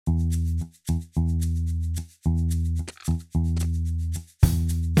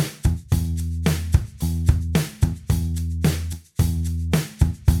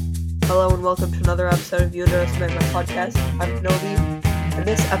and welcome to another episode of You Underestimate My Podcast. I'm Kenobi, and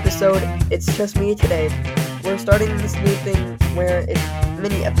this episode, it's just me today. We're starting this new thing where it's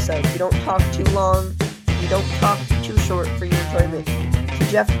mini episodes. We don't talk too long, we don't talk too short for your enjoyment. So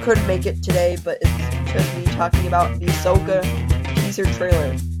Jeff couldn't make it today, but it's just me talking about the Ahsoka teaser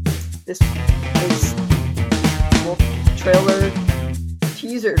trailer. This is,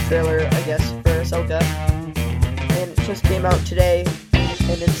 teaser trailer, I guess, for Ahsoka. And it just came out today,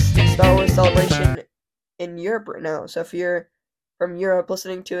 and it's Star Wars Celebration in Europe right now. So if you're from Europe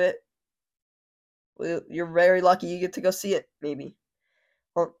listening to it, well, you're very lucky you get to go see it, maybe.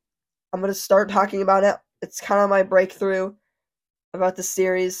 Well, I'm going to start talking about it. It's kind of my breakthrough about the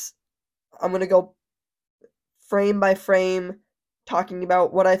series. I'm going to go frame by frame, talking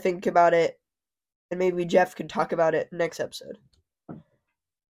about what I think about it, and maybe Jeff could talk about it next episode.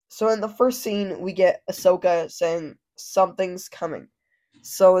 So in the first scene, we get Ahsoka saying, "Something's coming."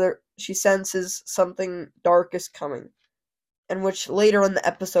 So she senses something dark is coming. In which later in the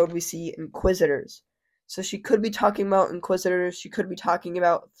episode, we see Inquisitors. So she could be talking about Inquisitors, she could be talking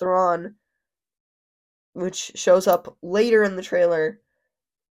about Thrawn, which shows up later in the trailer.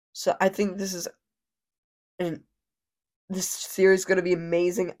 So I think this series is going to be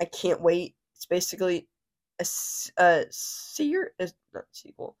amazing. I can't wait. It's basically a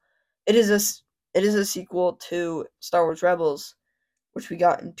sequel. It is a sequel to Star Wars Rebels, which we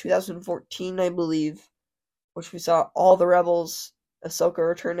got in 2014, I believe, which we saw all the Rebels, Ahsoka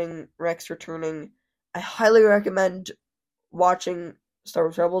returning, Rex returning. I highly recommend watching Star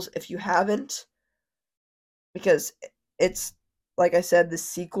Wars Rebels if you haven't, because it's, like I said, the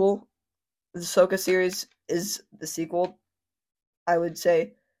sequel. The Ahsoka series is the sequel, I would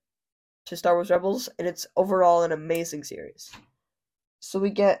say, to Star Wars Rebels, and it's overall an amazing series. So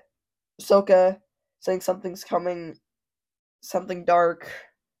we get Ahsoka saying something's coming, something dark,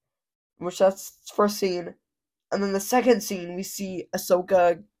 which that's the first scene. And then the second scene, we see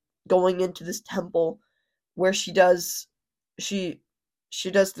Ahsoka going into this temple where she does the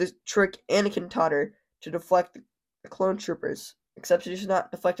trick Anakin taught her to deflect the clone troopers. Except she's not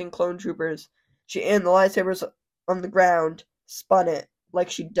deflecting clone troopers. She aimed the lightsabers on the ground, spun it,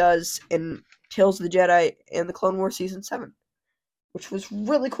 like she does in Tales of the Jedi and the Clone Wars Season 7. Which was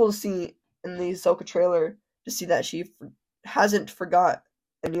really cool to see in the Ahsoka trailer, to see that she hasn't forgot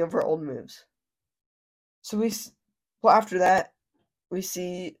any of her old moves. So after that, we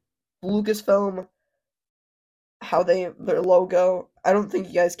see Lucasfilm, how their logo. I don't think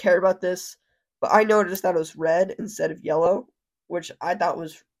you guys care about this, but I noticed that it was red instead of yellow, which I thought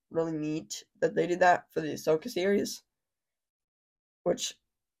was really neat that they did that for the Ahsoka series. Which,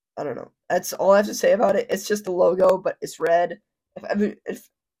 I don't know. That's all I have to say about it. It's just the logo, but it's red. If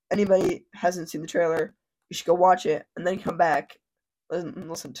anybody hasn't seen the trailer, you should go watch it and then come back and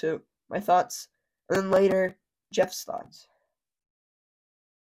listen to my thoughts. And then later, Jeff's thoughts.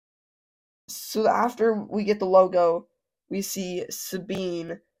 So after we get the logo, we see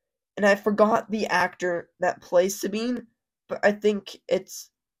Sabine. And I forgot the actor that plays Sabine, but I think it's,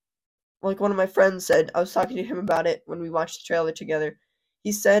 like one of my friends said, I was talking to him about it when we watched the trailer together.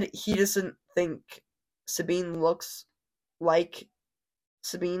 He said he doesn't think Sabine looks like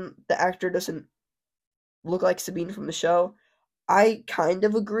Sabine. The actor doesn't look like Sabine from the show. I kind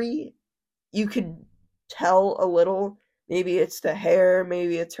of agree. You could tell a little. Maybe it's the hair,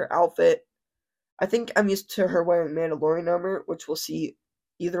 maybe it's her outfit. I think I'm used to her wearing Mandalorian armor, which we'll see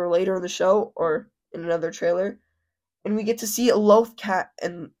either later in the show or in another trailer. And we get to see a Loth Cat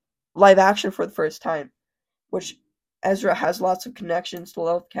in live action for the first time, which Ezra has lots of connections to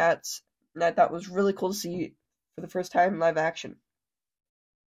Loth Cats, and I thought was really cool to see for the first time in live action.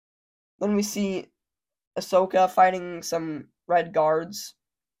 Then we see Ahsoka fighting some red guards.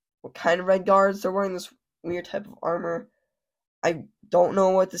 What kind of red guards? They're wearing this weird type of armor. I don't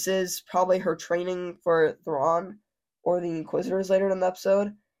know what this is. Probably her training for Thrawn or the Inquisitors later in the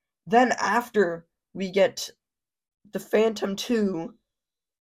episode. Then after, we get the Phantom 2,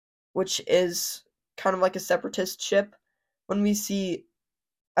 which is kind of like a separatist ship. When we see,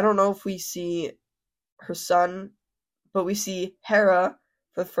 I don't know if we see her son, but we see Hera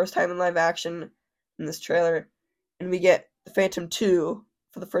for the first time in live action in this trailer. And we get the Phantom 2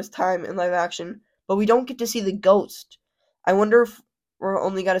 for the first time in live action, but we don't get to see the Ghost. I wonder if we're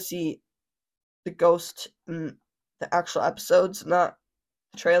only going to see the Ghost in the actual episodes, not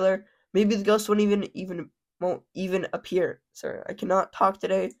the trailer. Maybe the Ghost won't even appear. Sorry, I cannot talk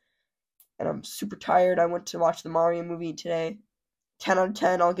today, and I'm super tired. I went to watch the Mario movie today. 10 out of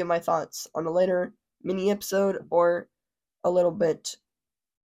 10, I'll give my thoughts on a later mini episode or a little bit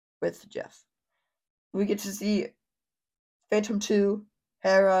with Jeff. We get to see Phantom 2,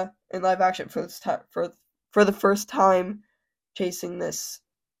 Hera in live action for the first time chasing this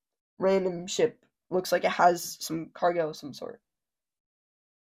random ship. Looks like it has some cargo of some sort.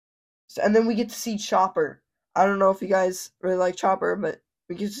 And then we get to see Chopper. I don't know if you guys really like Chopper, but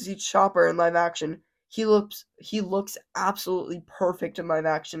we get to see Chopper in live action. He looks absolutely perfect in live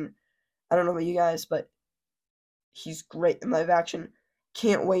action. I don't know about you guys, but he's great in live action.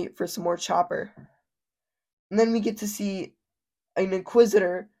 Can't wait for some more Chopper. And then we get to see an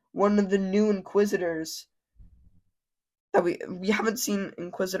Inquisitor, one of the new Inquisitors that we haven't seen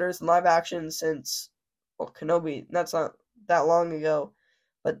Inquisitors in live action since, well, Kenobi. That's not that long ago.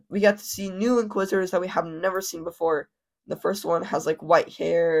 But we got to see new Inquisitors that we have never seen before. The first one has like white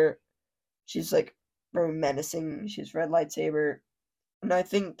hair. She's like very menacing. She's red lightsaber. And I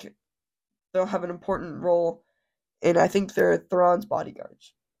think they'll have an important role. And I think they're Thrawn's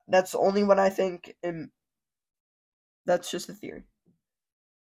bodyguards. That's only what I think, and that's just a theory.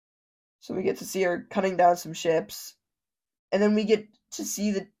 So we get to see her cutting down some ships. And then we get to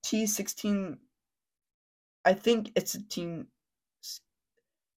see the T-16. I think it's a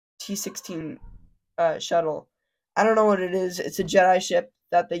T-16 shuttle. I don't know what it is. It's a Jedi ship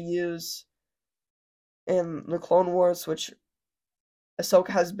that they use in the Clone Wars, which Ahsoka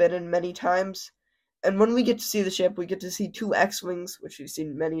has been in many times. And when we get to see the ship, we get to see 2 X-Wings, which we've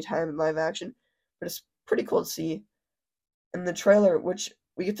seen many times in live action. But it's pretty cool to see. In the trailer, which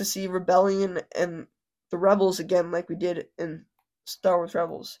we get to see Rebellion and the Rebels again, like we did in Star Wars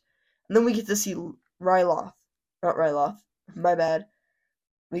Rebels. And then we get to see Ryloth. Not Ryloth. My bad.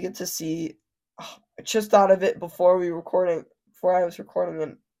 We get to see... Oh, I just thought of it before I was recording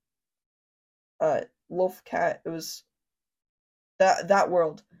in Wolf Cat. It was that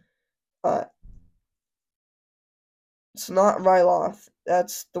world. It's not Ryloth.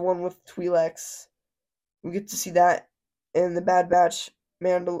 That's the one with Twi'leks. We get to see that in the Bad Batch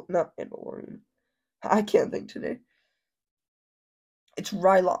not Mandalorian. I can't think today. It's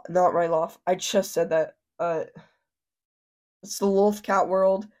Ryloth, not Ryloth. I just said that. It's the Wolf Cat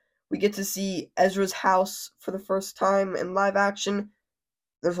world. We get to see Ezra's house for the first time in live action.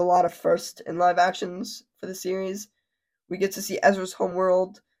 There's a lot of first in live actions for the series. We get to see Ezra's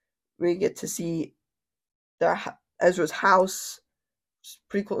homeworld. We get to see Ezra's house, which is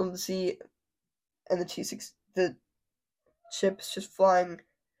pretty cool to see. And the ship's just flying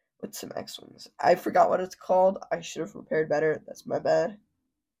with some X-Wings. I forgot what it's called. I should have prepared better. That's my bad.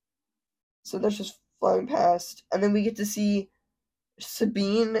 So they're just flying past. And then we get to see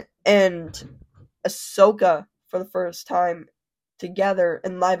Sabine and Ahsoka for the first time together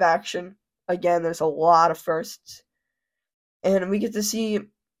in live action. Again, there's a lot of firsts. And we get to see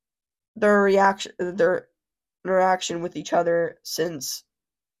their interaction with each other since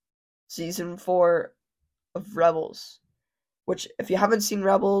season 4 of Rebels. Which, if you haven't seen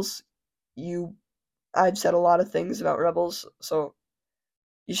Rebels, I've said a lot of things about Rebels, so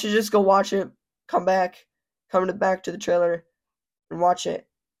you should just go watch it, come back to the trailer, and watch it.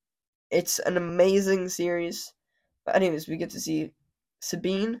 It's an amazing series. But anyways, we get to see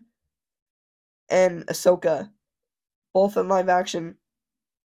Sabine and Ahsoka, both in live action,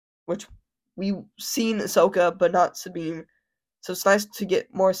 which we've seen Ahsoka, but not Sabine. So it's nice to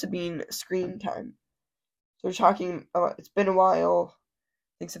get more Sabine screen time. So we're talking about, it's been a while,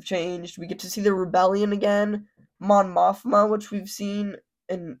 things have changed. We get to see the Rebellion again, Mon Mothma, which we've seen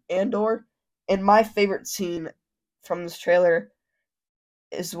in Andor. And my favorite scene from this trailer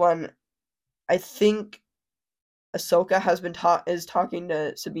is when I think Ahsoka is talking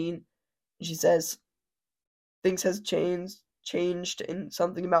to Sabine. And she says things has changed and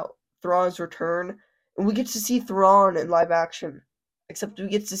something about Thrawn's return. And we get to see Thrawn in live action, except we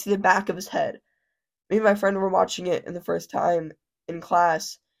get to see the back of his head. Me and my friend were watching it in the first time in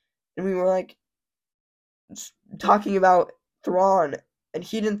class, and we were like talking about Thrawn, and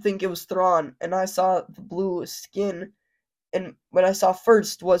he didn't think it was Thrawn, and I saw the blue skin, and what I saw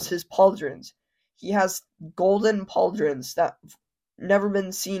first was his pauldrons. He has golden pauldrons that have never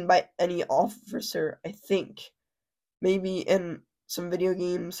been seen by any officer, I think. Maybe in some video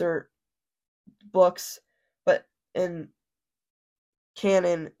games or books, but in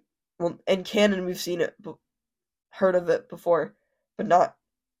canon, well, in canon we've seen it, heard of it before, but not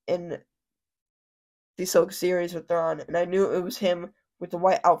in the Ahsoka series with Thrawn. And I knew it was him with the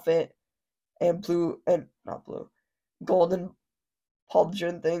white outfit and golden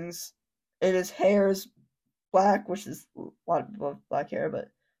pauldron things. And his hair is black, which is a lot of black hair, but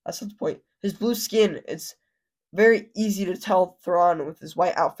that's not the point. His blue skin, it's very easy to tell Thrawn with his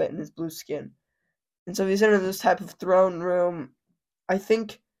white outfit and his blue skin. And so if he's in this type of throne room, I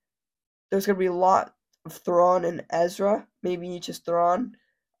think there's going to be a lot of Thrawn and Ezra maybe just Thrawn.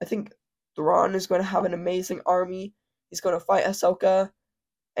 I think Thrawn is going to have an amazing army. He's going to fight Ahsoka,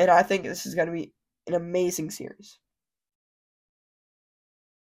 and I think this is going to be an amazing series.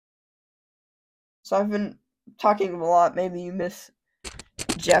 So I've been talking a lot. Maybe you miss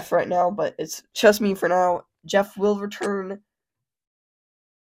Jeff right now, but it's just me for now. Jeff will return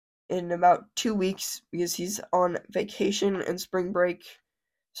in about 2 weeks because he's on vacation and spring break.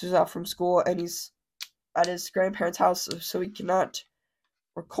 So he's out from school and he's at his grandparents' house, so he cannot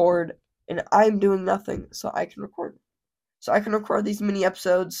record. And I'm doing nothing, so I can record. So I can record these mini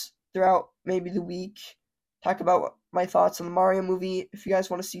episodes throughout maybe the week. Talk about my thoughts on the Mario movie. If you guys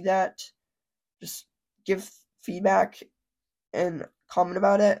want to see that, just give feedback and comment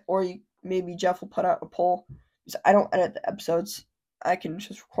about it. Or maybe Jeff will put out a poll. Because I don't edit the episodes. I can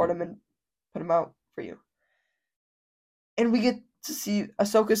just record them and put them out for you. And we get to see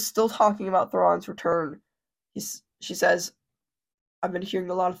Ahsoka's still talking about Thrawn's return. She says, I've been hearing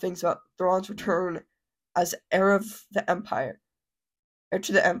a lot of things about Thrawn's return as heir of the Empire. Heir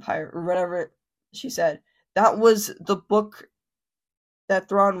to the Empire, or whatever she said. That was the book that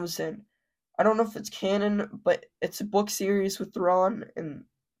Thrawn was in. I don't know if it's canon, but it's a book series with Thrawn and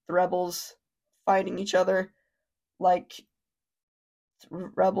the rebels fighting each other like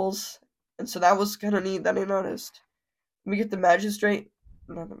rebels. And so that was kind of neat that I noticed. We get the Magistrate.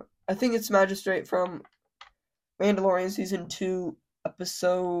 I think it's Magistrate from Mandalorian Season 2,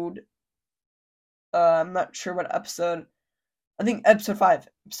 episode... I'm not sure what episode. I think episode 5.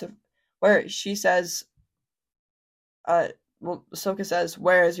 Where she says... Ahsoka says,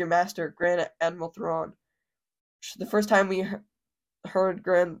 "Where is your master, Grand Admiral Thrawn?" The first time we heard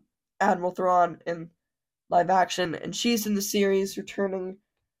Grand Admiral Thrawn in live action, and she's in the series returning,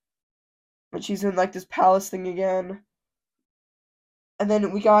 and she's in like this palace thing again. And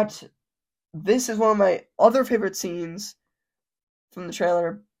then we got, this is one of my other favorite scenes from the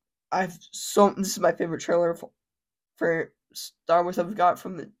trailer. This is my favorite trailer for Star Wars that we've got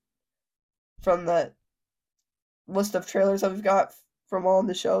from the list of trailers that we've got from all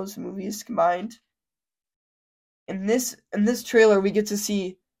the shows and movies combined. In this trailer, we get to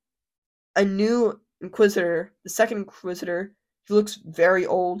see a new Inquisitor, the second Inquisitor. He looks very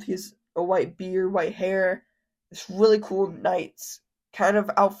old. He has a white beard, white hair, this really cool knight's kind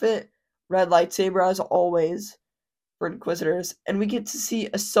of outfit, red lightsaber as always for Inquisitors, and we get to see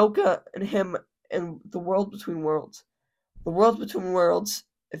Ahsoka and him in the World Between Worlds. The World Between Worlds,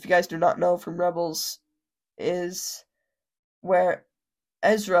 if you guys do not know from Rebels, is where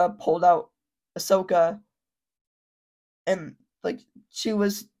Ezra pulled out Ahsoka, and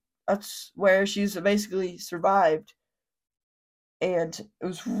that's where she's basically survived. And it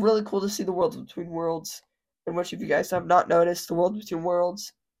was really cool to see the World Between Worlds, in which, if you guys have not noticed, the World Between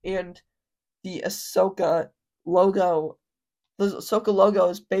Worlds and the Ahsoka logo, the Ahsoka logo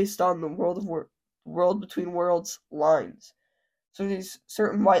is based on the World Between Worlds lines. So these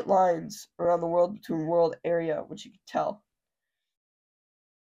certain white lines around the World Between World area, which you can tell.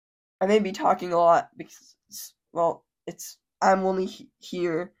 I may be talking a lot because, well, I'm only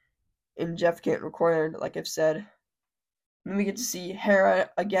here and Jeff can't record, like I've said. And then we get to see Hera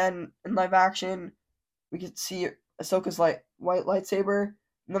again in live action. We get to see Ahsoka's white lightsaber,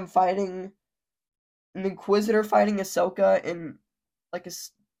 and them fighting, an Inquisitor fighting Ahsoka in like a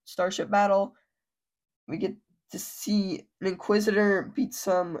starship battle. We get to see an Inquisitor beat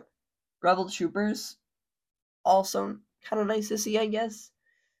some rebel troopers. Also kind of nice to see, I guess.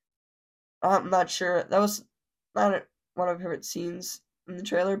 I'm not sure. That was not one of my favorite scenes in the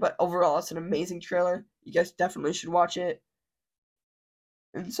trailer, but overall it's an amazing trailer. You guys definitely should watch it.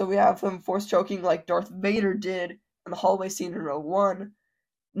 And so we have him force choking like Darth Vader did in the hallway scene in Rogue One.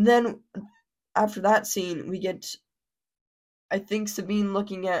 And then after that scene, we get, I think, Sabine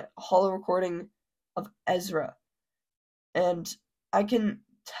looking at a holo recording of Ezra. And I can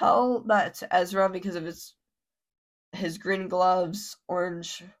tell that it's Ezra because of his green gloves,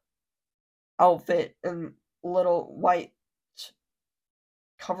 orange outfit, and little white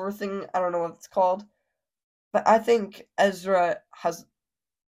cover thing. I don't know what it's called. But I think Ezra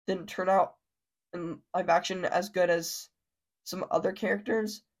didn't turn out in live action as good as some other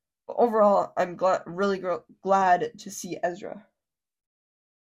characters. But overall, I'm really glad to see Ezra.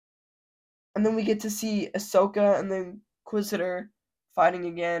 And then we get to see Ahsoka and the Inquisitor fighting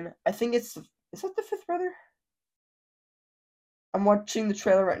again. I think is that the fifth brother? I'm watching the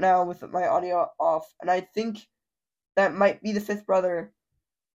trailer right now with my audio off, and I think that might be the fifth brother,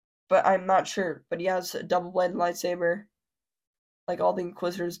 but I'm not sure. But he has a double-bladed lightsaber, like all the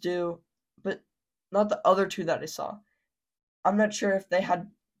Inquisitors do, but not the other two that I saw. I'm not sure if they had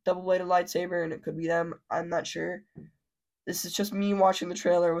double-bladed lightsaber, and it could be them. I'm not sure. This is just me watching the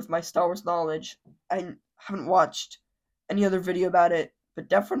trailer with my Star Wars knowledge. I haven't watched any other video about it, but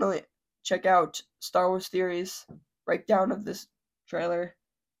definitely check out Star Wars Theories breakdown of this trailer.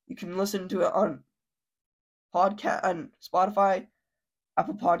 You can listen to it on Spotify,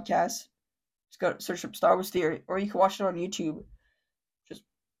 Apple Podcasts. Just go search up Star Wars Theory, or you can watch it on YouTube. Just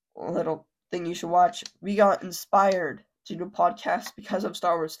a little thing you should watch. We got inspired to do a podcast because of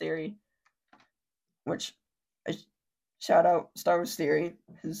Star Wars Theory, which I shout out Star Wars Theory.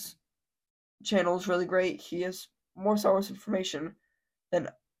 His channel is really great. He has more Star Wars information than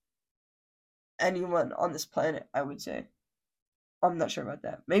anyone on this planet, I would say. I'm not sure about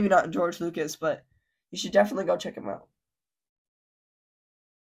that. Maybe not George Lucas, but you should definitely go check him out.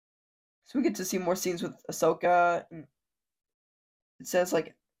 So we get to see more scenes with Ahsoka. And it says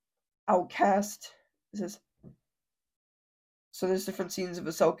like outcast. It says, so there's different scenes of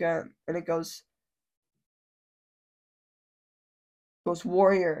Ahsoka, and it goes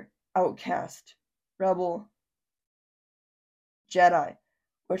warrior, outcast, rebel, Jedi,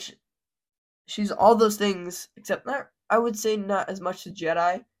 which she's all those things, except not, I would say not as much as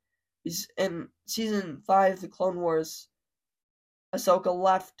Jedi. In season 5 of the Clone Wars, Ahsoka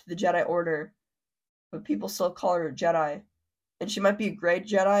left the Jedi Order, but people still call her a Jedi. And she might be a Grey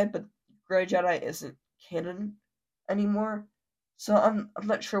Jedi, but Grey Jedi isn't canon anymore. So I'm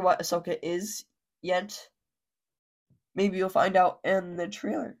not sure what Ahsoka is yet. Maybe you'll find out in the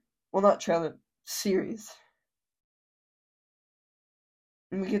trailer. Well, not trailer, series.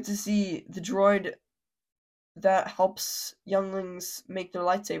 And we get to see the droid that helps younglings make their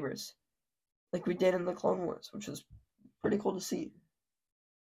lightsabers, like we did in the Clone Wars, which was pretty cool to see.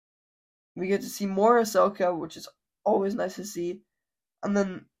 We get to see more Ahsoka, which is always nice to see. And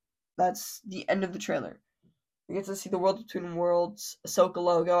then that's the end of the trailer. We get to see the World Between Worlds Ahsoka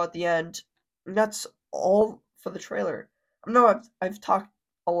logo at the end. And that's all for the trailer. I know I've talked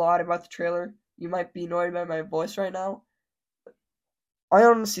a lot about the trailer. You might be annoyed by my voice right now. But I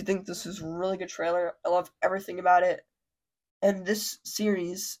honestly think this is a really good trailer. I love everything about it. And this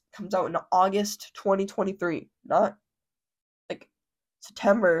series comes out in August 2023, not like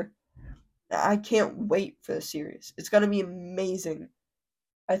September. I can't wait for the series. It's going to be amazing.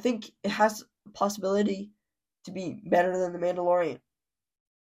 I think it has a possibility to be better than The Mandalorian.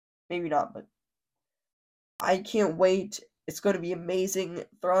 Maybe not, but I can't wait. It's going to be amazing.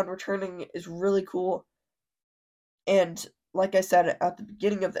 Thrawn returning is really cool. And like I said at the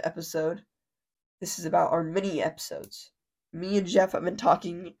beginning of the episode, this is about our mini episodes. Me and Jeff have been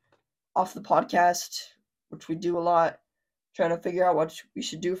talking off the podcast, which we do a lot, trying to figure out what we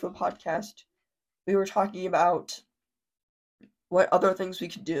should do for the podcast. We were talking about what other things we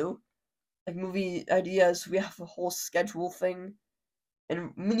could do, like movie ideas. We have a whole schedule thing,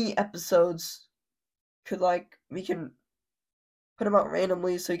 and mini episodes we can put them out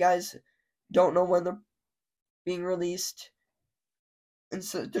randomly so you guys don't know when they're being released. And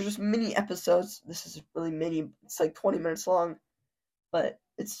so they're just mini episodes. This is really mini. It's like 20 minutes long, but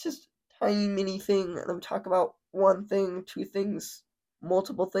it's just a tiny mini thing. And we talk about one thing, two things,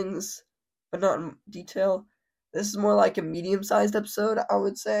 multiple things, but not in detail. This is more like a medium-sized episode, I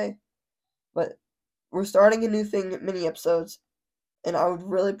would say. But we're starting a new thing, mini episodes, and I would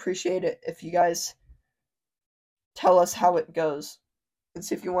really appreciate it if you guys tell us how it goes and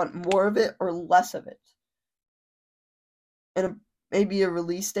see if you want more of it or less of it. And maybe a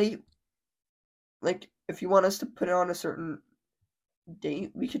release date. Like, if you want us to put it on a certain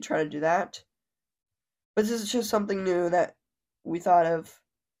date, we could try to do that. But this is just something new that we thought of.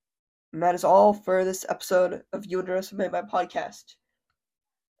 And that is all for this episode of You Underestimate My Podcast.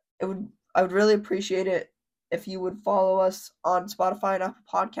 I would really appreciate it if you would follow us on Spotify and Apple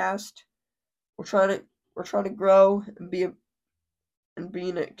Podcast. We're trying to grow and be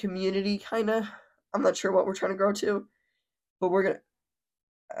in a community, kinda. I'm not sure what we're trying to grow to, but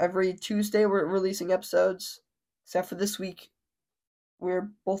every Tuesday we're releasing episodes, except for this week.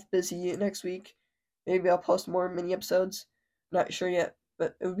 We're both busy next week. Maybe I'll post more mini episodes. Not sure yet,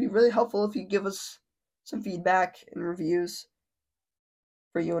 but it would be really helpful if you give us some feedback and reviews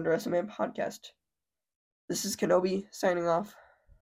for You Underestimate Podcast. This is Kenobi signing off.